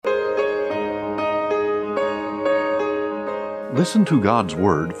Listen to God's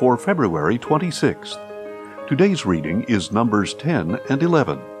Word for February 26th. Today's reading is Numbers 10 and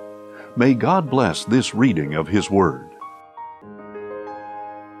 11. May God bless this reading of His Word.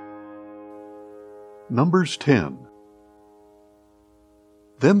 Numbers 10.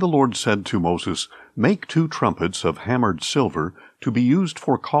 Then the Lord said to Moses, "Make 2 trumpets of hammered silver to be used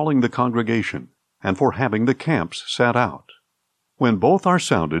for calling the congregation, and for having the camps set out. When both are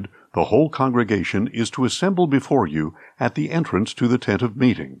sounded, the whole congregation is to assemble before you at the entrance to the tent of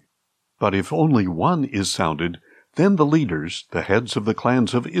meeting. But if only one is sounded, then the leaders, the heads of the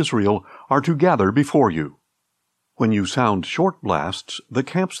clans of Israel, are to gather before you. When you sound short blasts, the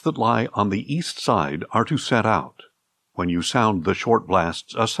camps that lie on the east side are to set out. When you sound the short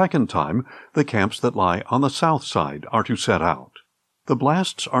blasts a second time, the camps that lie on the south side are to set out. The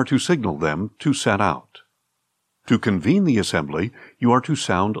blasts are to signal them to set out. To convene the assembly, you are to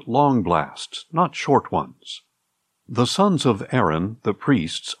sound long blasts, not short ones. The sons of Aaron, the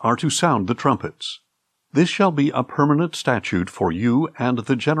priests, are to sound the trumpets. This shall be a permanent statute for you and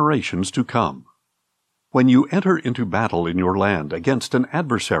the generations to come. When you enter into battle in your land against an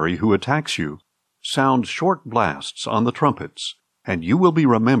adversary who attacks you, sound short blasts on the trumpets, and you will be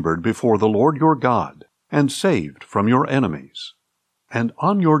remembered before the Lord your God, and saved from your enemies. And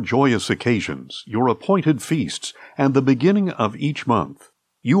on your joyous occasions, your appointed feasts, and the beginning of each month,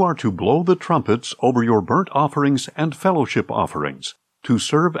 you are to blow the trumpets over your burnt offerings and fellowship offerings, to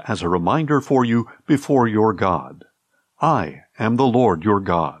serve as a reminder for you before your God. I am the Lord your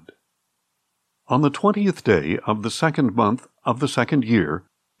God. On the 20th day of the 2nd month of the 2nd year,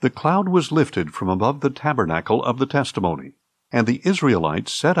 the cloud was lifted from above the tabernacle of the testimony, and the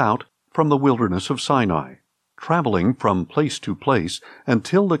Israelites set out from the wilderness of Sinai, traveling from place to place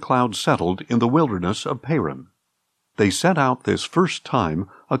until the cloud settled in the wilderness of Paran. They set out this first time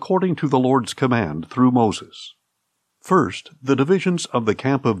according to the Lord's command through Moses. First, the divisions of the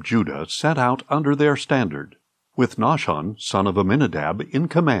camp of Judah set out under their standard, with Nahshon, son of Amminadab, in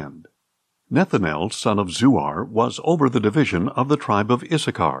command. Nethanel, son of Zuar, was over the division of the tribe of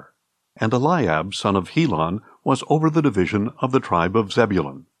Issachar, and Eliab, son of Helon, was over the division of the tribe of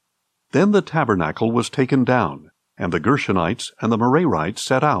Zebulun. Then the tabernacle was taken down, and the Gershonites and the Merarites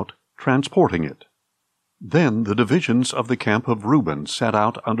set out, transporting it. Then the divisions of the camp of Reuben set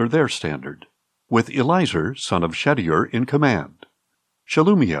out under their standard, with Elizur, son of Shedeur, in command.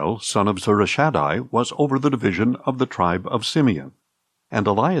 Shelumiel, son of Zurishaddai, was over the division of the tribe of Simeon, and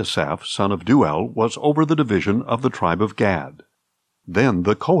Eliasaph, son of Deuel, was over the division of the tribe of Gad. Then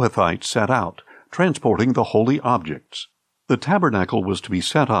the Kohathites set out, transporting the holy objects. The tabernacle was to be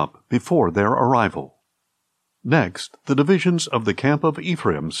set up before their arrival. Next, the divisions of the camp of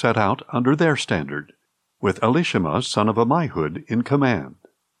Ephraim set out under their standard, with Elishama, son of Ammihud, in command.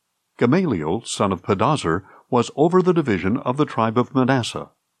 Gamaliel, son of Pedahzur, was over the division of the tribe of Manasseh,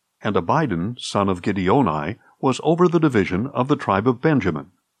 and Abidan, son of Gideoni, was over the division of the tribe of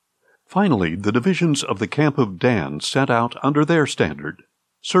Benjamin. Finally, the divisions of the camp of Dan set out under their standard,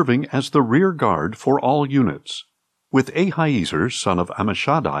 serving as the rear guard for all units, with Ahiezer, son of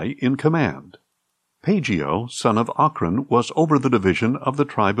Ammishaddai, in command. Pagiel, son of Ochran, was over the division of the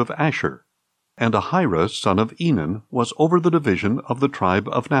tribe of Asher, and Ahira, son of Enan, was over the division of the tribe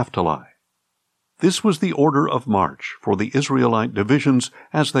of Naphtali. This was the order of march for the Israelite divisions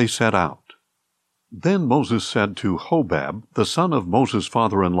as they set out. Then Moses said to Hobab, the son of Moses'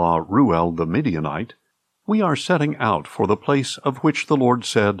 father-in-law Reuel the Midianite, "We are setting out for the place of which the Lord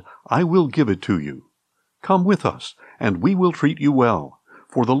said, 'I will give it to you.' Come with us, and we will treat you well,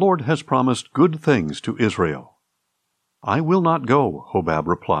 for the Lord has promised good things to Israel." "I will not go," Hobab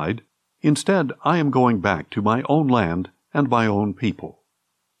replied. "Instead, I am going back to my own land and my own people."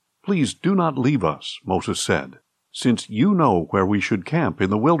 "Please do not leave us," Moses said, "since you know where we should camp in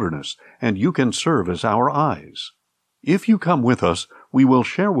the wilderness, and you can serve as our eyes. If you come with us, we will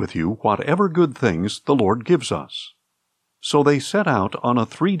share with you whatever good things the Lord gives us." So they set out on a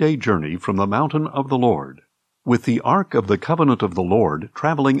 3-day journey from the mountain of the Lord, with the ark of the covenant of the Lord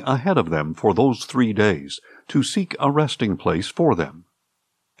traveling ahead of them for those 3 days, to seek a resting place for them.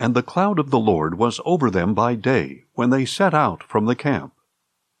 And the cloud of the Lord was over them by day, when they set out from the camp.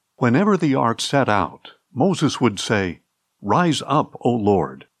 Whenever the ark set out, Moses would say, "Rise up, O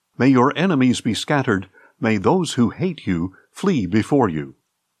Lord! May your enemies be scattered, may those who hate you flee before you."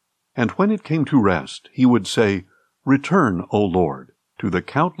 And when it came to rest, he would say, "Return, O Lord, to the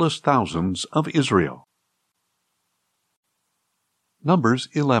countless thousands of Israel." Numbers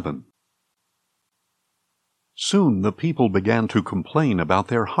 11. Soon the people began to complain about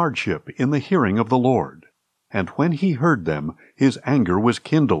their hardship in the hearing of the Lord, and when he heard them, his anger was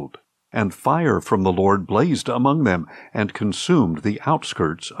kindled, and fire from the Lord blazed among them, and consumed the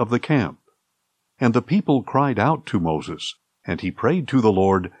outskirts of the camp. And the people cried out to Moses, and he prayed to the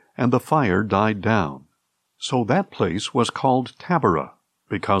Lord, and the fire died down. So that place was called Taberah,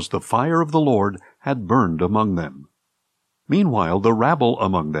 because the fire of the Lord had burned among them. Meanwhile the rabble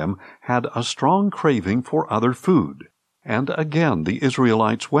among them had a strong craving for other food, and again the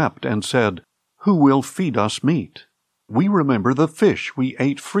Israelites wept and said, "Who will feed us meat? We remember the fish we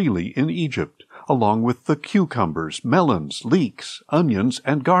ate freely in Egypt, along with the cucumbers, melons, leeks, onions,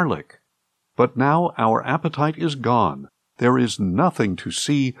 and garlic. But now our appetite is gone. There is nothing to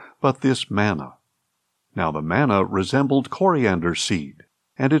see but this manna." Now the manna resembled coriander seed,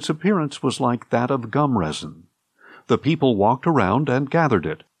 and its appearance was like that of gum resin. The people walked around and gathered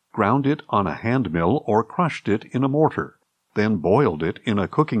it, ground it on a hand mill or crushed it in a mortar, then boiled it in a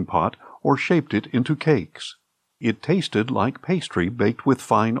cooking pot or shaped it into cakes. It tasted like pastry baked with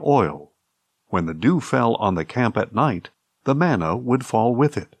fine oil. When the dew fell on the camp at night, the manna would fall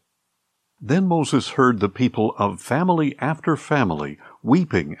with it. Then Moses heard the people of family after family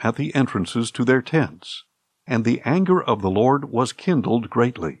weeping at the entrances to their tents. And the anger of the Lord was kindled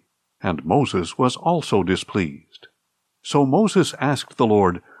greatly, and Moses was also displeased. So Moses asked the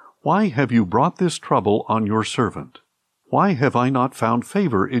Lord, "Why have you brought this trouble on your servant? Why have I not found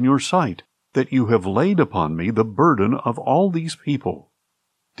favor in your sight, that you have laid upon me the burden of all these people?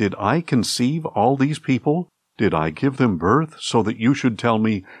 Did I conceive all these people? Did I give them birth, so that you should tell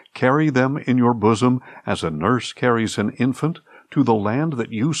me, 'Carry them in your bosom, as a nurse carries an infant, to the land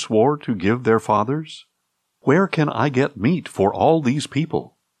that you swore to give their fathers?' Where can I get meat for all these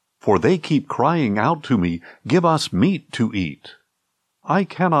people? For they keep crying out to me, 'Give us meat to eat.' I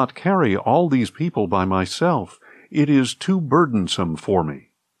cannot carry all these people by myself. It is too burdensome for me.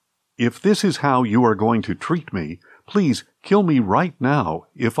 If this is how you are going to treat me, please kill me right now,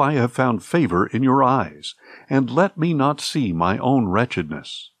 if I have found favor in your eyes, and let me not see my own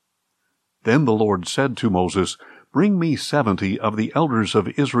wretchedness." Then the Lord said to Moses, "Bring me 70 of the elders of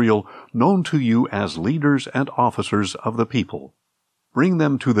Israel, known to you as leaders and officers of the people. Bring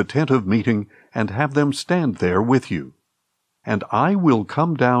them to the tent of meeting, and have them stand there with you. And I will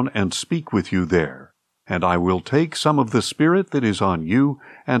come down and speak with you there, and I will take some of the Spirit that is on you,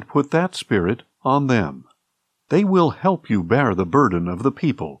 and put that Spirit on them. They will help you bear the burden of the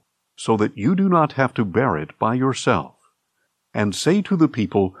people, so that you do not have to bear it by yourself. And say to the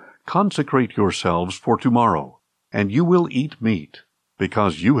people, 'Consecrate yourselves for tomorrow, and you will eat meat,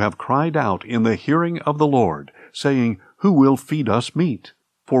 because you have cried out in the hearing of the Lord, saying, Who will feed us meat?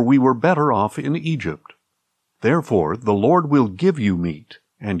 For we were better off in Egypt. Therefore the Lord will give you meat,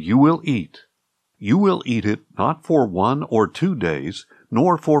 and you will eat. You will eat it not for 1 or 2 days,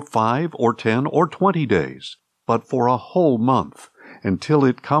 nor for 5 or 10 or 20 days, but for a whole month, until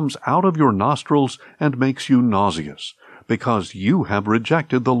it comes out of your nostrils and makes you nauseous, because you have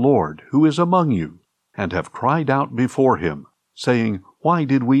rejected the Lord who is among you, and have cried out before him, saying, Why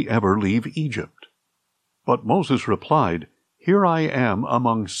did we ever leave Egypt? But Moses replied, Here I am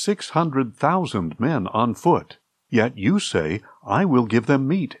among 600,000 men on foot. Yet you say, I will give them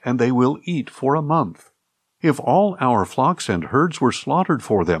meat, and they will eat for a month. If all our flocks and herds were slaughtered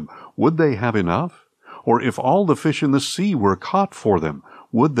for them, would they have enough? Or if all the fish in the sea were caught for them,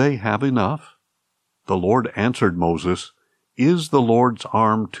 would they have enough? The Lord answered Moses, Is the Lord's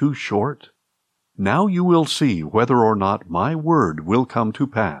arm too short? Now you will see whether or not my word will come to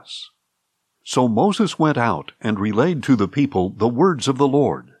pass. So Moses went out and relayed to the people the words of the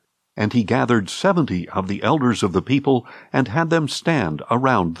Lord. And he gathered 70 of the elders of the people, and had them stand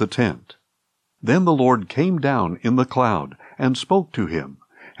around the tent. Then the Lord came down in the cloud, and spoke to him.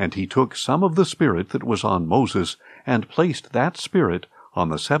 And he took some of the Spirit that was on Moses, and placed that Spirit on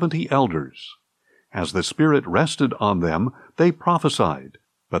the 70 elders. As the Spirit rested on them, they prophesied,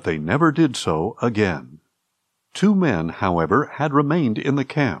 but they never did so again. 2 men, however, had remained in the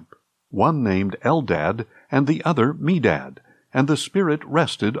camp, one named Eldad, and the other Medad, and the Spirit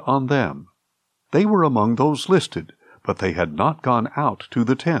rested on them. They were among those listed, but they had not gone out to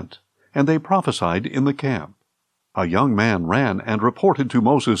the tent, and they prophesied in the camp. A young man ran and reported to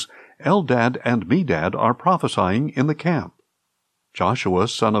Moses, Eldad and Medad are prophesying in the camp. Joshua,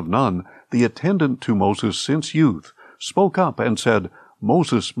 son of Nun, the attendant to Moses since youth, spoke up and said,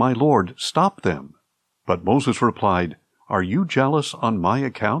 Moses, my lord, stop them. But Moses replied, Are you jealous on my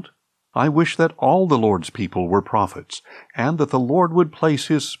account? I wish that all the Lord's people were prophets, and that the Lord would place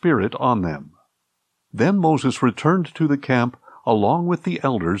his Spirit on them. Then Moses returned to the camp along with the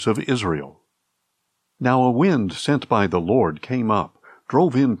elders of Israel. Now a wind sent by the Lord came up,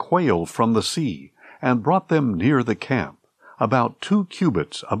 drove in quail from the sea, and brought them near the camp, about 2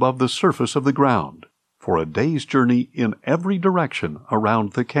 cubits above the surface of the ground, for a day's journey in every direction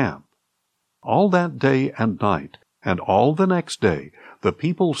around the camp. All that day and night, and all the next day, the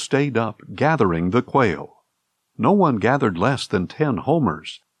people stayed up gathering the quail. No one gathered less than 10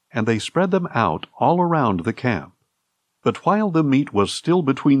 homers, and they spread them out all around the camp. But while the meat was still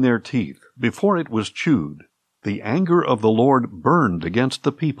between their teeth, before it was chewed, the anger of the Lord burned against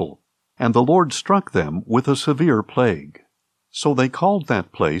the people, and the Lord struck them with a severe plague. So they called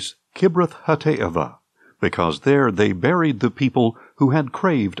that place Kibroth-Hattaavah, because there they buried the people who had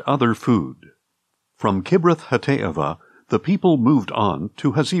craved other food. From Kibroth-Hattaavah the people moved on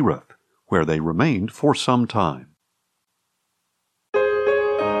to Hazeroth, where they remained for some time.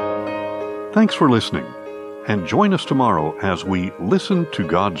 Thanks for listening, and join us tomorrow as we listen to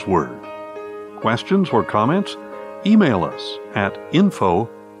God's Word. Questions or comments? Email us at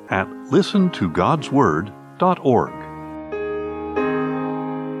info@listentogodsword.org.